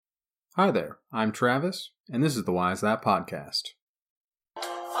Hi there, I'm Travis, and this is the Why Is That podcast.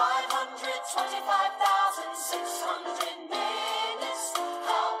 525,600 minutes.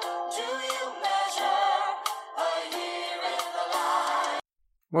 How do you measure a year in the life?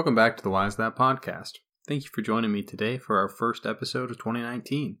 Welcome back to the Why Is That podcast. Thank you for joining me today for our first episode of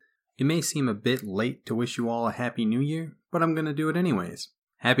 2019. It may seem a bit late to wish you all a Happy New Year, but I'm going to do it anyways.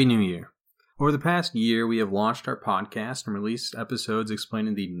 Happy New Year. Over the past year, we have launched our podcast and released episodes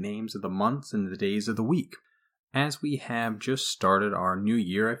explaining the names of the months and the days of the week. As we have just started our new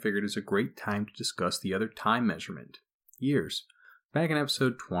year, I figured it's a great time to discuss the other time measurement, years. Back in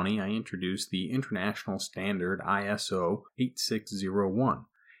episode 20, I introduced the international standard ISO 8601.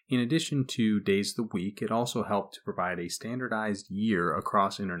 In addition to days of the week, it also helped to provide a standardized year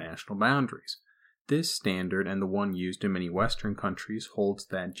across international boundaries. This standard, and the one used in many Western countries, holds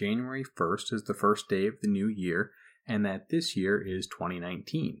that January 1st is the first day of the new year, and that this year is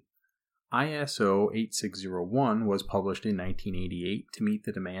 2019. ISO 8601 was published in 1988 to meet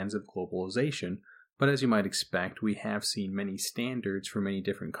the demands of globalization, but as you might expect, we have seen many standards for many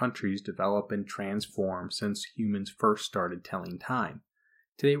different countries develop and transform since humans first started telling time.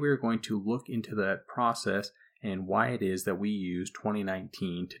 Today we are going to look into that process and why it is that we use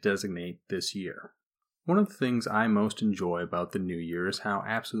 2019 to designate this year. One of the things I most enjoy about the new year is how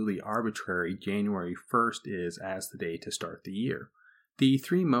absolutely arbitrary January 1st is as the day to start the year. The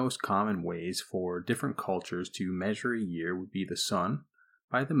three most common ways for different cultures to measure a year would be the sun,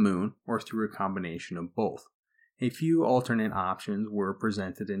 by the moon, or through a combination of both. A few alternate options were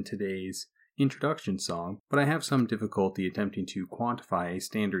presented in today's introduction song, but I have some difficulty attempting to quantify a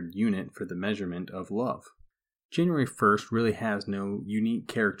standard unit for the measurement of love. January 1st really has no unique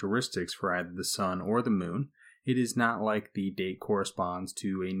characteristics for either the sun or the moon. It is not like the date corresponds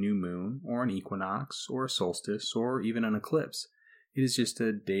to a new moon, or an equinox, or a solstice, or even an eclipse. It is just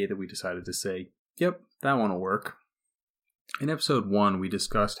a day that we decided to say, yep, that one will work. In episode 1, we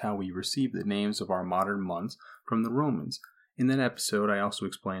discussed how we received the names of our modern months from the Romans. In that episode, I also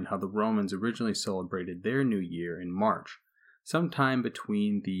explained how the Romans originally celebrated their new year in March. Sometime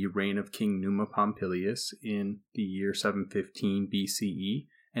between the reign of King Numa Pompilius in the year 715 BCE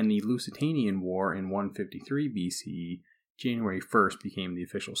and the Lusitanian War in 153 BCE, January 1st became the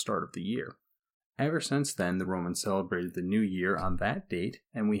official start of the year. Ever since then, the Romans celebrated the new year on that date,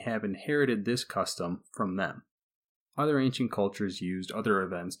 and we have inherited this custom from them. Other ancient cultures used other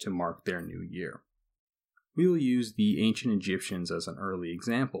events to mark their new year. We will use the ancient Egyptians as an early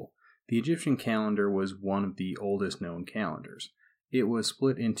example. The Egyptian calendar was one of the oldest known calendars. It was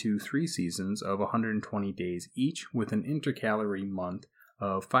split into 3 seasons of 120 days each, with an intercalary month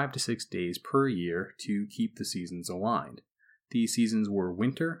of 5 to 6 days per year to keep the seasons aligned. The seasons were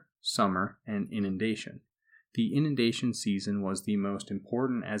winter, summer, and inundation. The inundation season was the most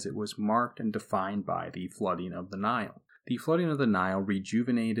important as it was marked and defined by the flooding of the Nile. The flooding of the Nile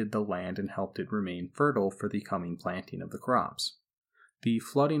rejuvenated the land and helped it remain fertile for the coming planting of the crops. The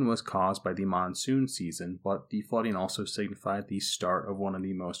flooding was caused by the monsoon season, but the flooding also signified the start of one of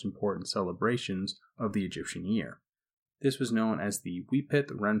the most important celebrations of the Egyptian year. This was known as the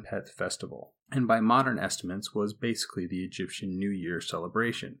Wipit-Renpet festival, and by modern estimates was basically the Egyptian New Year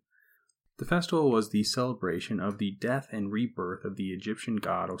celebration. The festival was the celebration of the death and rebirth of the Egyptian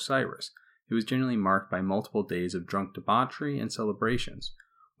god Osiris. It was generally marked by multiple days of drunk debauchery and celebrations.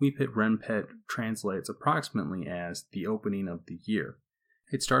 Wipit-Renpet translates approximately as the opening of the year.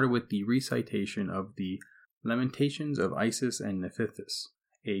 It started with the recitation of the Lamentations of Isis and Nephthys,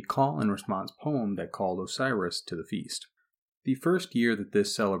 a call and response poem that called Osiris to the feast. The first year that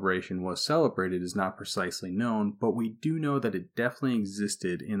this celebration was celebrated is not precisely known, but we do know that it definitely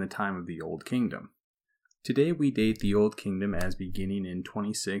existed in the time of the Old Kingdom. Today we date the Old Kingdom as beginning in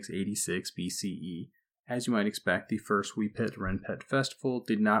 2686 BCE. As you might expect, the first Wipit-Renpet festival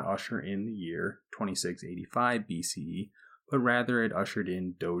did not usher in the year 2685 BCE, but rather it ushered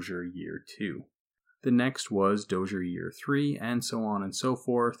in Dozier Year 2. The next was Dozier Year 3, and so on and so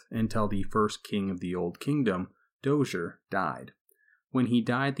forth, until the first king of the Old Kingdom, Dozier, died. When he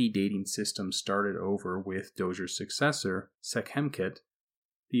died, the dating system started over with Dozier's successor, Sekhemkhet.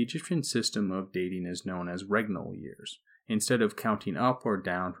 The Egyptian system of dating is known as regnal years. Instead of counting up or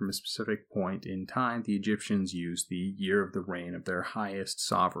down from a specific point in time, the Egyptians used the year of the reign of their highest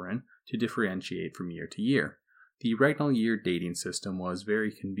sovereign to differentiate from year to year. The regnal year dating system was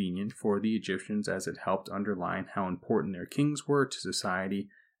very convenient for the Egyptians as it helped underline how important their kings were to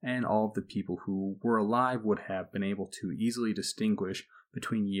society, and all of the people who were alive would have been able to easily distinguish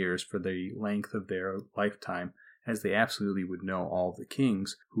between years for the length of their lifetime, as they absolutely would know all of the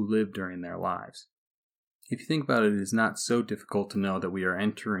kings who lived during their lives. If you think about it, it is not so difficult to know that we are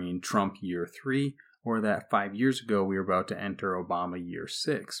entering Trump year 3, or that 5 years ago we were about to enter Obama year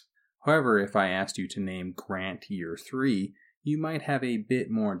 6. However, if I asked you to name Grant year 3, you might have a bit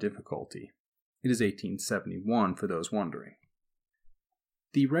more difficulty. It is 1871 for those wondering.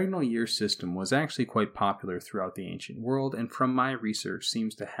 The regnal year system was actually quite popular throughout the ancient world, and from my research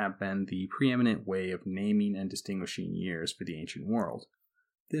seems to have been the preeminent way of naming and distinguishing years for the ancient world.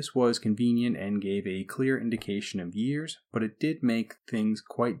 This was convenient and gave a clear indication of years, but it did make things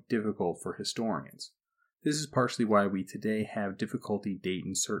quite difficult for historians. This is partially why we today have difficulty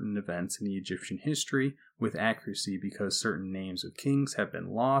dating certain events in the Egyptian history with accuracy, because certain names of kings have been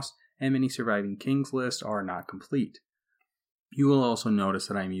lost and many surviving kings lists are not complete. You will also notice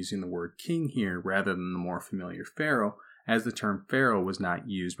that I'm using the word king here rather than the more familiar pharaoh, as the term pharaoh was not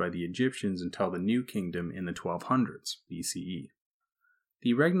used by the Egyptians until the New Kingdom in the 1200s BCE.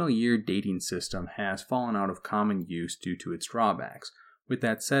 The regnal year dating system has fallen out of common use due to its drawbacks. With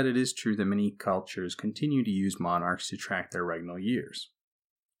that said, it is true that many cultures continue to use monarchs to track their regnal years.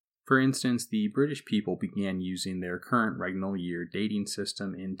 For instance, the British people began using their current regnal year dating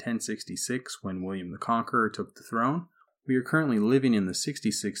system in 1066 when William the Conqueror took the throne. We are currently living in the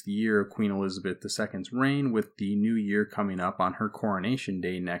 66th year of Queen Elizabeth II's reign, with the new year coming up on her coronation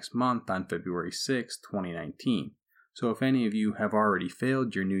day next month on February 6, 2019. So if any of you have already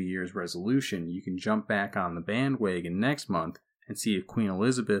failed your New Year's resolution, you can jump back on the bandwagon next month and see if Queen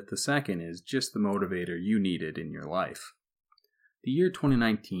Elizabeth II is just the motivator you needed in your life. The year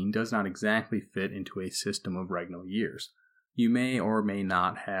 2019 does not exactly fit into a system of regnal years. You may or may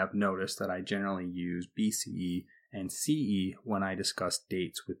not have noticed that I generally use BCE and CE when I discuss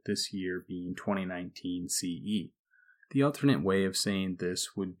dates, with this year being 2019 CE. The alternate way of saying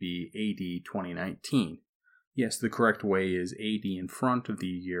this would be AD 2019. Yes, the correct way is AD in front of the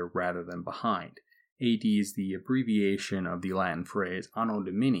year rather than behind. AD is the abbreviation of the Latin phrase Anno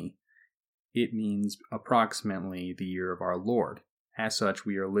Domini. It means approximately the year of our Lord. As such,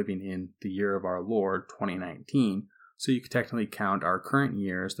 we are living in the year of our Lord 2019, so you could technically count our current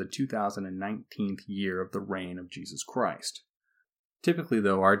year as the 2019th year of the reign of Jesus Christ. Typically,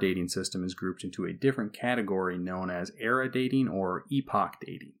 though, our dating system is grouped into a different category known as era dating or epoch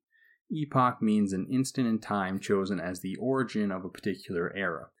dating. Epoch means an instant in time chosen as the origin of a particular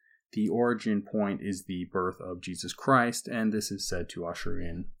era. The origin point is the birth of Jesus Christ, and this is said to usher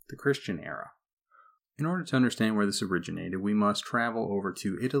in the Christian era. In order to understand where this originated, we must travel over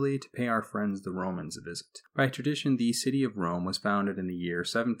to Italy to pay our friends the Romans a visit. By tradition, the city of Rome was founded in the year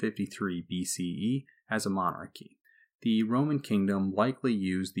 753 BCE as a monarchy. The Roman kingdom likely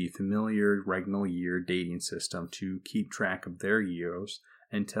used the familiar regnal year dating system to keep track of their years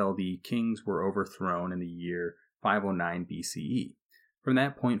until the kings were overthrown in the year 509 BCE. From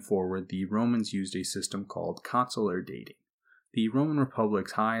that point forward, the Romans used a system called consular dating. The Roman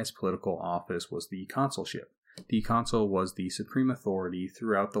Republic's highest political office was the consulship. The consul was the supreme authority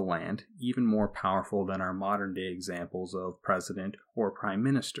throughout the land, even more powerful than our modern-day examples of president or prime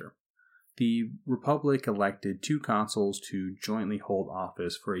minister. The Republic elected 2 consuls to jointly hold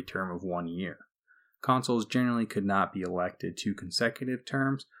office for a term of 1 year. Consuls generally could not be elected 2 consecutive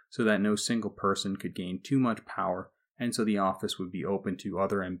terms, so that no single person could gain too much power, and so the office would be open to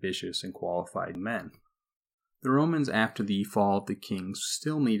other ambitious and qualified men. The Romans, after the fall of the kings,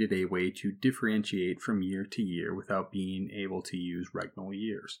 still needed a way to differentiate from year to year without being able to use regnal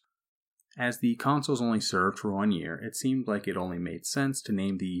years. As the consuls only served for 1 year, it seemed like it only made sense to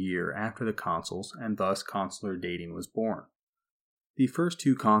name the year after the consuls, and thus consular dating was born. The first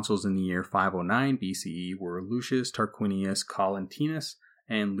 2 consuls in the year 509 BCE were Lucius Tarquinius Collentinus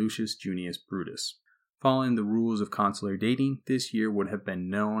and Lucius Junius Brutus. Following the rules of consular dating, this year would have been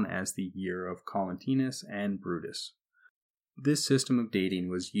known as the year of Collentinus and Brutus. This system of dating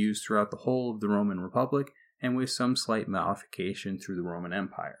was used throughout the whole of the Roman Republic, and with some slight modification through the Roman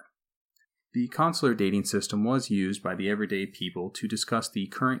Empire. The consular dating system was used by the everyday people to discuss the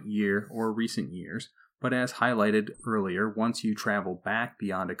current year or recent years, but as highlighted earlier, once you travel back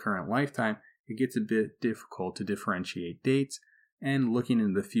beyond a current lifetime, it gets a bit difficult to differentiate dates, and looking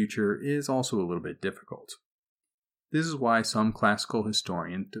into the future is also a little bit difficult. This is why some classical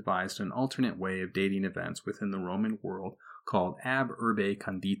historians devised an alternate way of dating events within the Roman world called ab urbe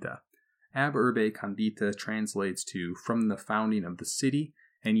condita. Ab urbe condita translates to from the founding of the city,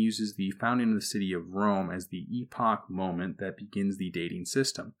 and uses the founding of the city of Rome as the epoch moment that begins the dating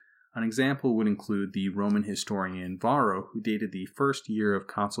system. An example would include the Roman historian Varro, who dated the first year of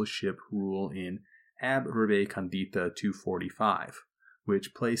consulship rule in Ab urbe condita 245,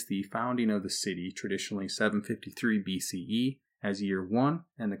 which placed the founding of the city, traditionally 753 BCE, as year 1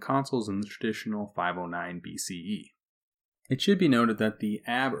 and the consuls in the traditional 509 BCE. It should be noted that the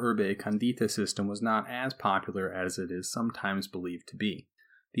ab urbe condita system was not as popular as it is sometimes believed to be.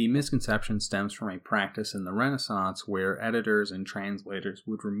 The misconception stems from a practice in the Renaissance where editors and translators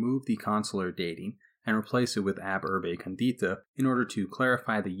would remove the consular dating and replace it with ab urbe condita in order to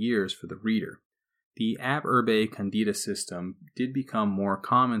clarify the years for the reader. The ab urbe condita system did become more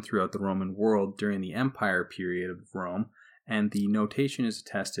common throughout the Roman world during the Empire period of Rome, and the notation is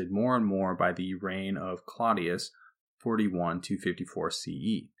attested more and more by the reign of Claudius, 41 to 54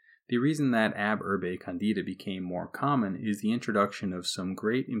 CE. The reason that ab urbe condita became more common is the introduction of some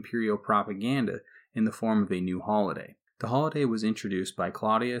great imperial propaganda in the form of a new holiday. The holiday was introduced by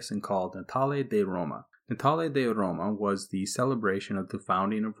Claudius and called Natale de Roma. Natale de Roma was the celebration of the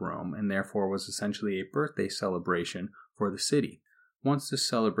founding of Rome and therefore was essentially a birthday celebration for the city. Once this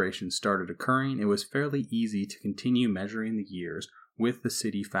celebration started occurring, it was fairly easy to continue measuring the years with the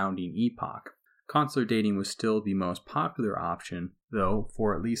city founding epoch. Consular dating was still the most popular option, though,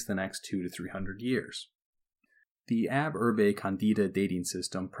 for at least the next 200 to 300 years. The ab urbe condita dating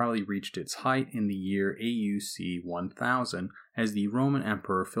system probably reached its height in the year AUC 1000 as the Roman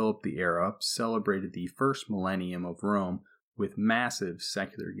Emperor Philip the Arab celebrated the first millennium of Rome with massive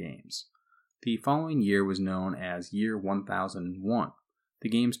secular games. The following year was known as year 1001. The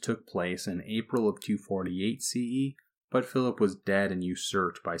games took place in April of 248 CE, but Philip was dead and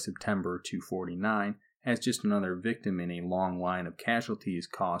usurped by September 249 as just another victim in a long line of casualties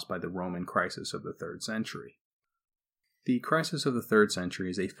caused by the Roman crisis of the 3rd century. The crisis of the 3rd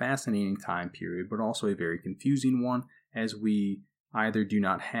century is a fascinating time period, but also a very confusing one, as we either do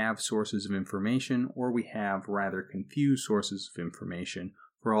not have sources of information or we have rather confused sources of information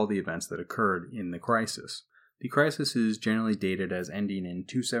for all the events that occurred in the crisis. The crisis is generally dated as ending in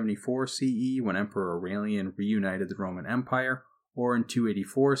 274 CE when Emperor Aurelian reunited the Roman Empire, or in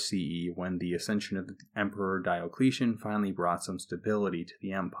 284 CE when the ascension of Emperor Diocletian finally brought some stability to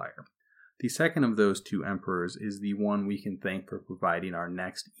the empire. The second of those two emperors is the one we can thank for providing our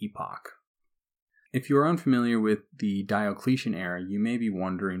next epoch. If you are unfamiliar with the Diocletian era, you may be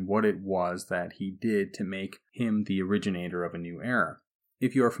wondering what it was that he did to make him the originator of a new era.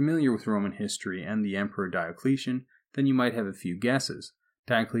 If you are familiar with Roman history and the Emperor Diocletian, then you might have a few guesses.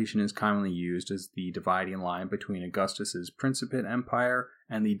 Diocletian is commonly used as the dividing line between Augustus's Principate Empire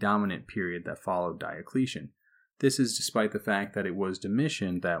and the dominant period that followed Diocletian. This is despite the fact that it was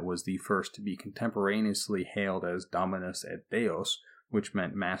Domitian that was the first to be contemporaneously hailed as Dominus et Deus, which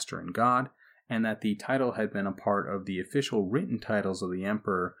meant Master and God, and that the title had been a part of the official written titles of the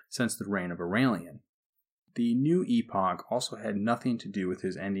emperor since the reign of Aurelian. The new epoch also had nothing to do with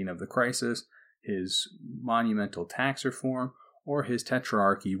his ending of the crisis, his monumental tax reform, or his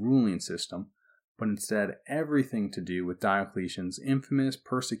tetrarchy ruling system, but instead everything to do with Diocletian's infamous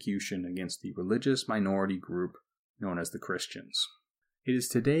persecution against the religious minority group known as the Christians. It is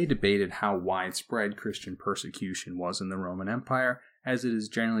today debated how widespread Christian persecution was in the Roman Empire, as it is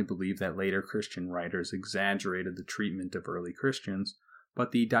generally believed that later Christian writers exaggerated the treatment of early Christians,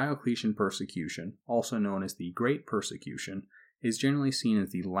 but the Diocletian persecution, also known as the Great Persecution, is generally seen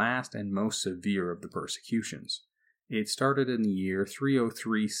as the last and most severe of the persecutions. It started in the year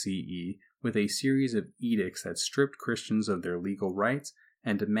 303 CE with a series of edicts that stripped Christians of their legal rights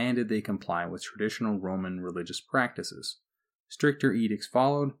and demanded they comply with traditional Roman religious practices. Stricter edicts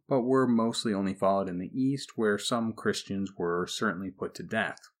followed, but were mostly only followed in the East, where some Christians were certainly put to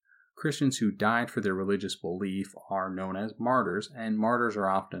death. Christians who died for their religious belief are known as martyrs, and martyrs are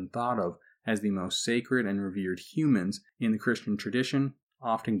often thought of as the most sacred and revered humans in the Christian tradition,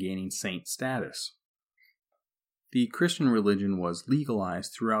 often gaining saint status. The Christian religion was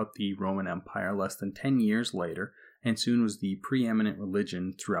legalized throughout the Roman Empire less than 10 years later, and soon was the preeminent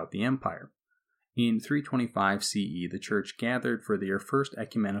religion throughout the empire. In 325 CE, the Church gathered for their first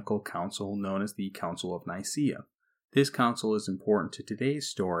ecumenical council known as the Council of Nicaea. This council is important to today's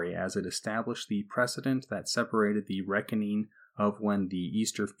story as it established the precedent that separated the reckoning of when the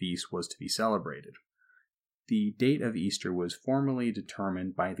Easter feast was to be celebrated. The date of Easter was formally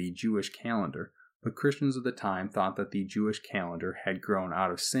determined by the Jewish calendar, but Christians of the time thought that the Jewish calendar had grown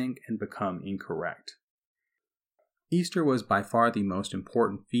out of sync and become incorrect. Easter was by far the most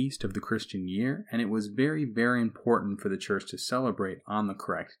important feast of the Christian year, and it was very, very important for the Church to celebrate on the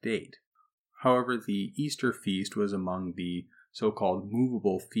correct date. However, the Easter feast was among the so-called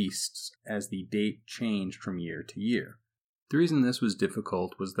movable feasts as the date changed from year to year. The reason this was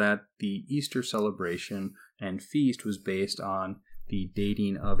difficult was that the Easter celebration and feast was based on the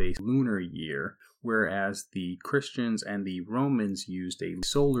dating of a lunar year, whereas the Christians and the Romans used a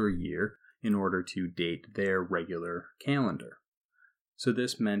solar year in order to date their regular calendar. So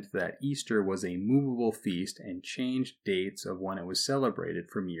this meant that Easter was a movable feast and changed dates of when it was celebrated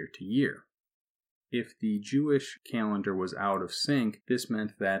from year to year. If the Jewish calendar was out of sync, this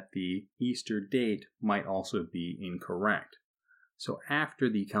meant that the Easter date might also be incorrect. So after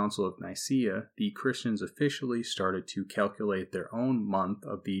the Council of Nicaea, the Christians officially started to calculate their own month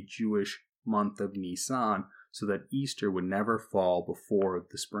of the Jewish month of Nisan so that Easter would never fall before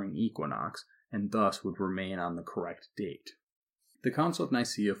the spring equinox and thus would remain on the correct date. The Council of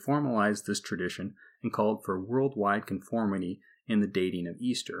Nicaea formalized this tradition and called for worldwide conformity in the dating of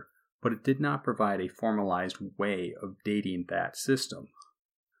Easter, but it did not provide a formalized way of dating that system.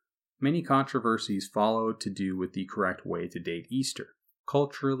 Many controversies followed to do with the correct way to date Easter.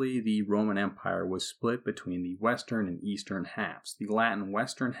 Culturally, the Roman Empire was split between the western and eastern halves. The Latin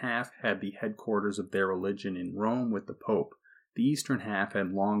western half had the headquarters of their religion in Rome with the Pope. The eastern half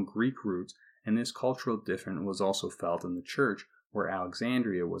had long Greek roots, and this cultural difference was also felt in the Church, where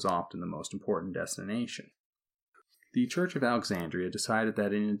Alexandria was often the most important destination. The Church of Alexandria decided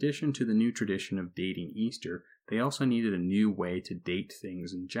that in addition to the new tradition of dating Easter, they also needed a new way to date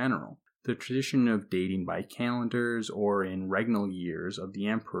things in general. The tradition of dating by calendars or in regnal years of the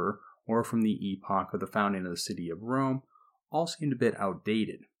emperor or from the epoch of the founding of the city of Rome all seemed a bit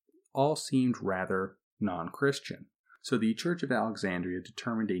outdated. All seemed rather non-Christian. So the Church of Alexandria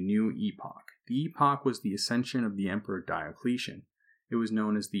determined a new epoch. The epoch was the ascension of the Emperor Diocletian. It was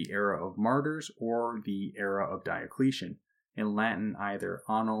known as the Era of Martyrs or the Era of Diocletian, in Latin either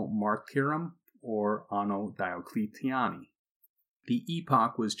Anno Martyrum or Anno Diocletiani. The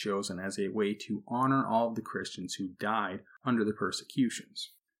epoch was chosen as a way to honor all of the Christians who died under the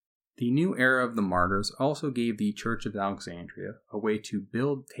persecutions. The new era of the martyrs also gave the Church of Alexandria a way to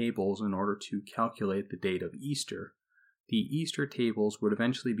build tables in order to calculate the date of Easter. The Easter tables would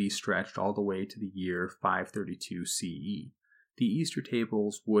eventually be stretched all the way to the year 532 CE. The Easter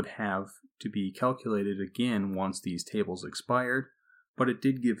tables would have to be calculated again once these tables expired, but it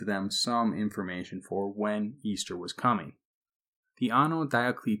did give them some information for when Easter was coming. The Anno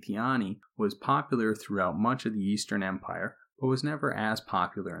Diocletiani was popular throughout much of the Eastern Empire, but was never as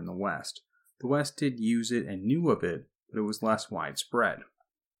popular in the West. The West did use it and knew of it, but it was less widespread.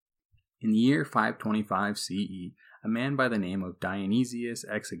 In the year 525 CE, a man by the name of Dionysius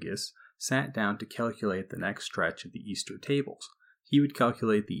Exiguus sat down to calculate the next stretch of the Easter tables. He would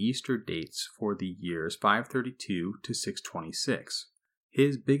calculate the Easter dates for the years 532 to 626.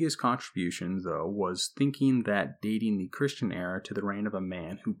 His biggest contribution, though, was thinking that dating the Christian era to the reign of a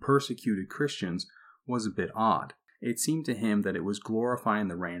man who persecuted Christians was a bit odd. It seemed to him that it was glorifying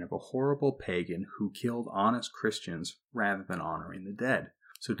the reign of a horrible pagan who killed honest Christians rather than honoring the dead.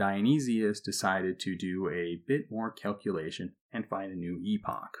 So Dionysius decided to do a bit more calculation and find a new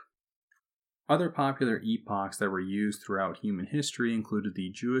epoch. Other popular epochs that were used throughout human history included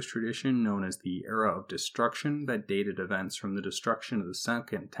the Jewish tradition known as the Era of Destruction that dated events from the destruction of the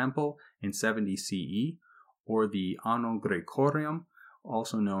Second Temple in 70 CE, or the Anno Graecorium,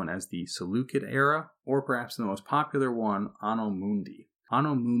 also known as the Seleucid era, or perhaps the most popular one, Anno Mundi.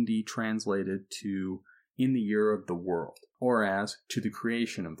 Anno Mundi translated to in the year of the world, or as to the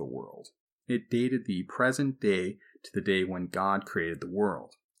creation of the world. It dated the present day to the day when God created the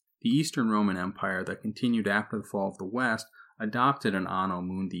world. The Eastern Roman Empire that continued after the fall of the West adopted an Anno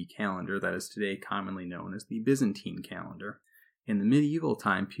Mundi calendar that is today commonly known as the Byzantine calendar. In the medieval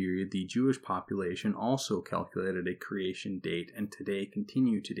time period, the Jewish population also calculated a creation date and today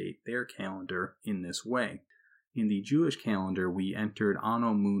continue to date their calendar in this way. In the Jewish calendar, we entered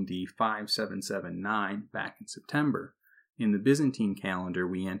Anno Mundi 5779 back in September. In the Byzantine calendar,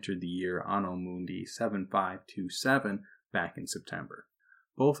 we entered the year Anno Mundi 7527 back in September.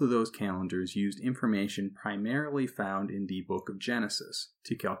 Both of those calendars used information primarily found in the Book of Genesis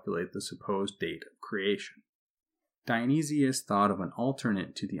to calculate the supposed date of creation. Dionysius thought of an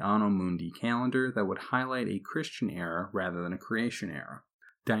alternate to the Anno Mundi calendar that would highlight a Christian era rather than a creation era.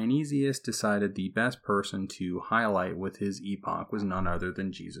 Dionysius decided the best person to highlight with his epoch was none other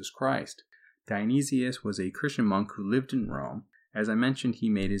than Jesus Christ. Dionysius was a Christian monk who lived in Rome. As I mentioned, he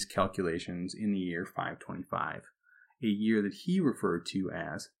made his calculations in the year 525. A year that he referred to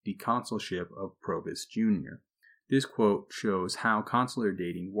as the consulship of Probus Jr. This quote shows how consular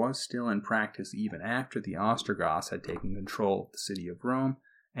dating was still in practice even after the Ostrogoths had taken control of the city of Rome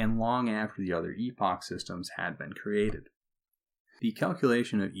and long after the other epoch systems had been created. The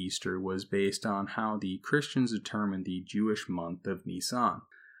calculation of Easter was based on how the Christians determined the Jewish month of Nisan.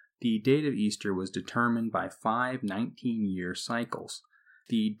 The date of Easter was determined by 5 19-year cycles.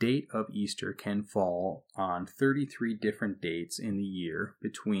 The date of Easter can fall on 33 different dates in the year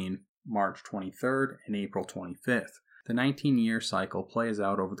between March 23rd and April 25th. The 19-year cycle plays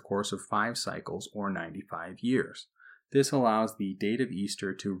out over the course of 5 cycles, or 95 years. This allows the date of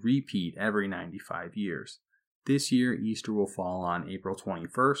Easter to repeat every 95 years. This year, Easter will fall on April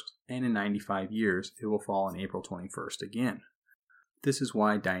 21st, and in 95 years, it will fall on April 21st again. This is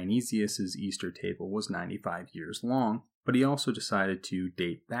why Dionysius' Easter table was 95 years long, but he also decided to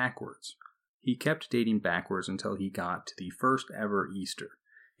date backwards. He kept dating backwards until he got to the first ever Easter.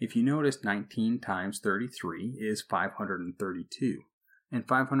 If you notice, 19 times 33 is 532, and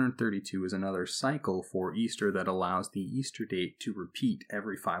 532 is another cycle for Easter that allows the Easter date to repeat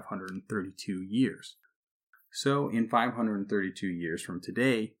every 532 years. So, in 532 years from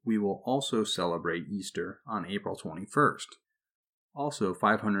today, we will also celebrate Easter on April 21st. Also,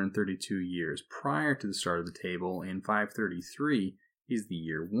 532 years prior to the start of the table, in 533, is the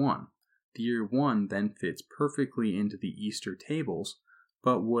year 1. The year 1 then fits perfectly into the Easter tables,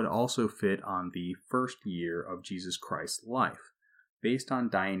 but would also fit on the first year of Jesus Christ's life. Based on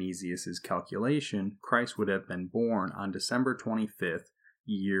Dionysius' calculation, Christ would have been born on December 25th,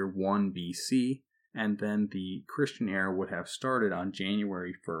 year 1 BC, and then the Christian era would have started on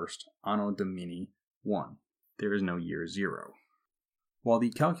January 1st, Anno Domini 1. There is no year 0. While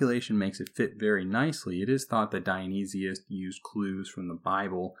the calculation makes it fit very nicely, it is thought that Dionysius used clues from the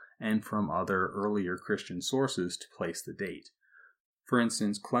Bible and from other earlier Christian sources to place the date. For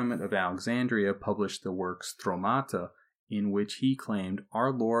instance, Clement of Alexandria published the work Stromata, in which he claimed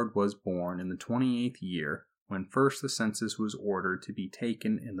our Lord was born in the 28th year, when first the census was ordered to be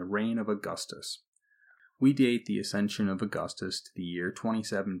taken in the reign of Augustus. We date the ascension of Augustus to the year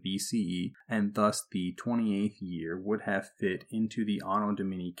 27 BCE, and thus the 28th year would have fit into the Anno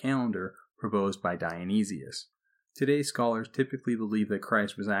Domini calendar proposed by Dionysius. Today's scholars typically believe that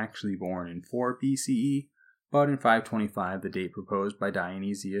Christ was actually born in 4 BCE, but in 525 the date proposed by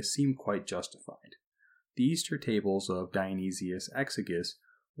Dionysius seemed quite justified. The Easter tables of Dionysius Exiguus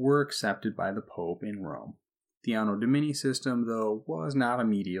were accepted by the Pope in Rome. The Anno Domini system, though, was not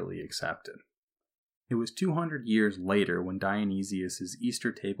immediately accepted. It was 200 years later when Dionysius'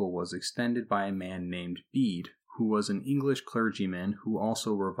 Easter table was extended by a man named Bede, who was an English clergyman who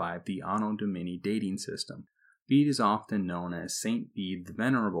also revived the Anno Domini dating system. Bede is often known as Saint Bede the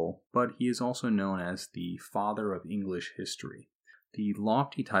Venerable, but he is also known as the Father of English History. The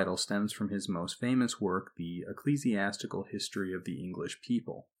lofty title stems from his most famous work, the Ecclesiastical History of the English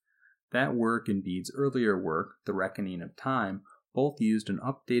People. That work and Bede's earlier work, The Reckoning of Time, both used an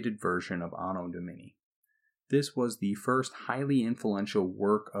updated version of Anno Domini. This was the first highly influential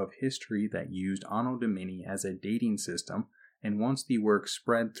work of history that used Anno Domini as a dating system, and once the work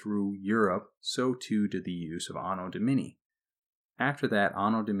spread through Europe, so too did the use of Anno Domini. After that,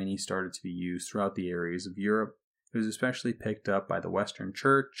 Anno Domini started to be used throughout the areas of Europe. It was especially picked up by the Western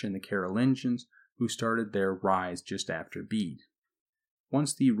Church and the Carolingians, who started their rise just after Bede.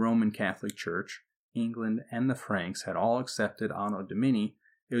 Once the Roman Catholic Church, England, and the Franks had all accepted Anno Domini,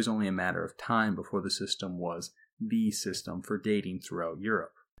 it was only a matter of time before the system was the system for dating throughout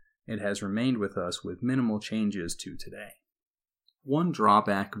Europe. It has remained with us with minimal changes to today. One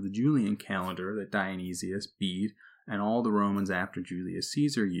drawback of the Julian calendar that Dionysius, Bede, and all the Romans after Julius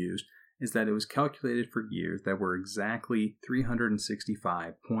Caesar used is that it was calculated for years that were exactly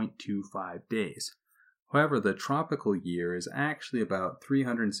 365.25 days. However, the tropical year is actually about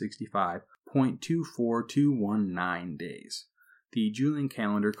 365.24219 days. The Julian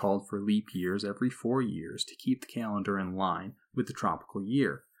calendar called for leap years every 4 years to keep the calendar in line with the tropical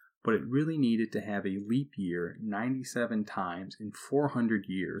year, but it really needed to have a leap year 97 times in 400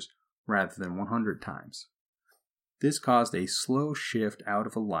 years rather than 100 times. This caused a slow shift out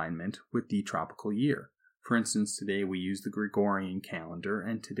of alignment with the tropical year. For instance, today we use the Gregorian calendar,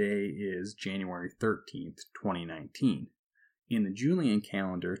 and today is January 13th, 2019. In the Julian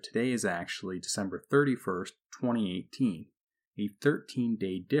calendar, today is actually December 31st, 2018. A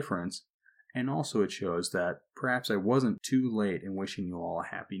 13-day difference, and also it shows that perhaps I wasn't too late in wishing you all a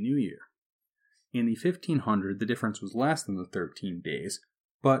Happy New Year. In the 1500, the difference was less than the 13 days,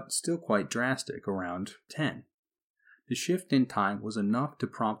 but still quite drastic, around 10. The shift in time was enough to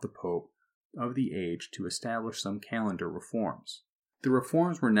prompt the Pope of the age to establish some calendar reforms. The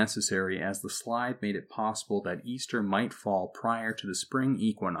reforms were necessary as the slide made it possible that Easter might fall prior to the spring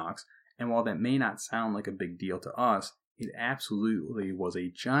equinox, and while that may not sound like a big deal to us, it absolutely was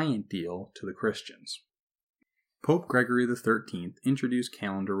a giant deal to the Christians. Pope Gregory XIII introduced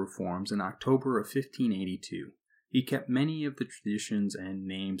calendar reforms in October of 1582. He kept many of the traditions and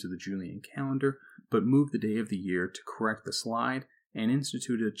names of the Julian calendar, but moved the day of the year to correct the slide and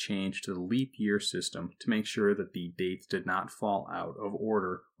instituted a change to the leap year system to make sure that the dates did not fall out of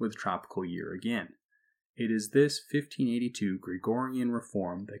order with the tropical year again. It is this 1582 Gregorian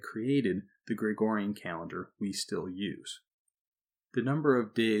reform that created the Gregorian calendar we still use. The number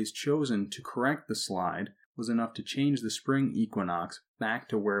of days chosen to correct the slide was enough to change the spring equinox back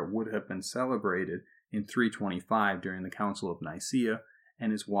to where it would have been celebrated in 325 during the Council of Nicaea,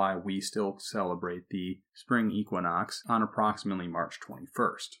 and is why we still celebrate the spring equinox on approximately March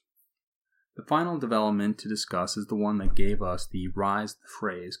 21st. The final development to discuss is the one that gave us the rise of the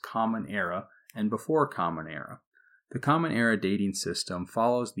phrase Common Era and before Common Era. The Common Era dating system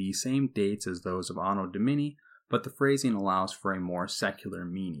follows the same dates as those of Anno Domini, but the phrasing allows for a more secular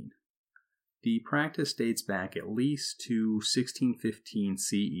meaning. The practice dates back at least to 1615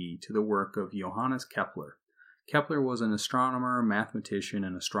 CE to the work of Johannes Kepler. Kepler was an astronomer, mathematician,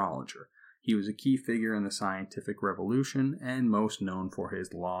 and astrologer. He was a key figure in the scientific revolution and most known for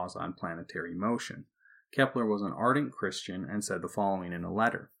his laws on planetary motion. Kepler was an ardent Christian and said the following in a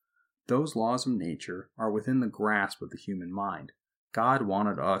letter: "Those laws of nature are within the grasp of the human mind. God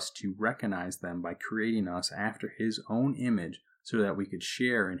wanted us to recognize them by creating us after his own image so that we could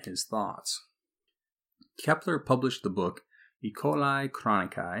share in his thoughts." Kepler published the book Ecolae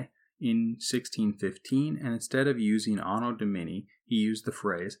Chronicae in 1615, and instead of using Anno Domini, he used the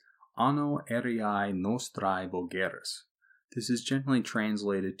phrase Anno Eriae Nostrae Vulgaris. This is generally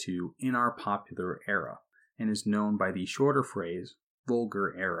translated to in our popular era, and is known by the shorter phrase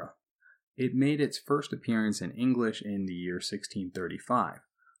Vulgar Era. It made its first appearance in English in the year 1635.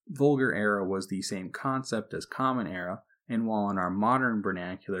 Vulgar Era was the same concept as Common Era, and while in our modern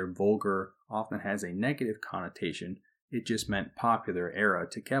vernacular vulgar often has a negative connotation, it just meant popular era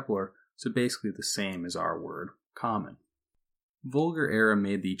to Kepler, so basically the same as our word common. Vulgar Era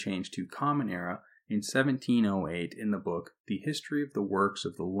made the change to Common Era in 1708 in the book The History of the Works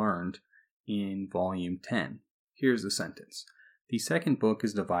of the Learned in Volume 10. Here's the sentence. The second book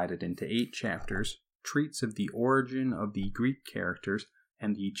is divided into 8 chapters, treats of the origin of the Greek characters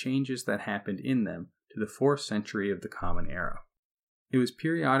and the changes that happened in them to the 4th century of the Common Era. It was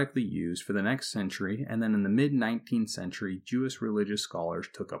periodically used for the next century, and then in the mid-19th century, Jewish religious scholars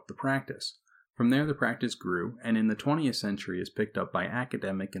took up the practice. From there, the practice grew, and in the 20th century is picked up by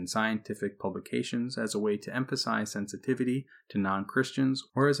academic and scientific publications as a way to emphasize sensitivity to non-Christians,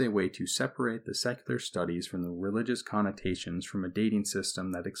 or as a way to separate the secular studies from the religious connotations from a dating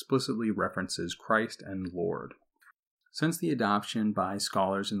system that explicitly references Christ and Lord. Since the adoption by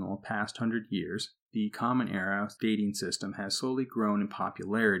scholars in the past 100 years, the Common Era dating system has slowly grown in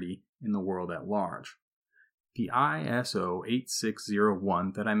popularity in the world at large. The ISO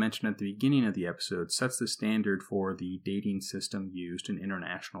 8601 that I mentioned at the beginning of the episode sets the standard for the dating system used in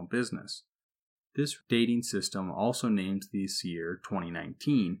international business. This dating system also names this year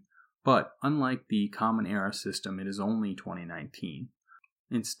 2019, but unlike the Common Era system, it is only 2019,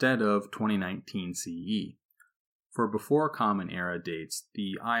 instead of 2019 CE. For before Common Era dates,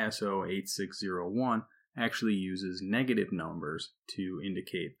 the ISO 8601 actually uses negative numbers to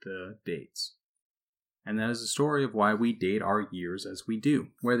indicate the dates. And that is the story of why we date our years as we do.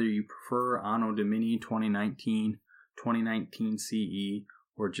 Whether you prefer Anno Domini 2019, 2019 CE,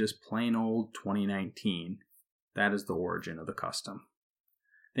 or just plain old 2019, that is the origin of the custom.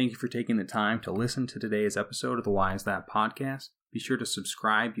 Thank you for taking the time to listen to today's episode of the Why Is That podcast. Be sure to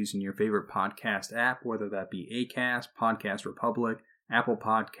subscribe using your favorite podcast app, whether that be Acast, Podcast Republic, Apple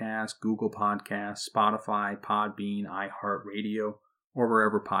Podcasts, Google Podcasts, Spotify, Podbean, iHeartRadio, or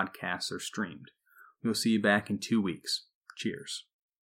wherever podcasts are streamed. We'll see you back in 2 weeks. Cheers.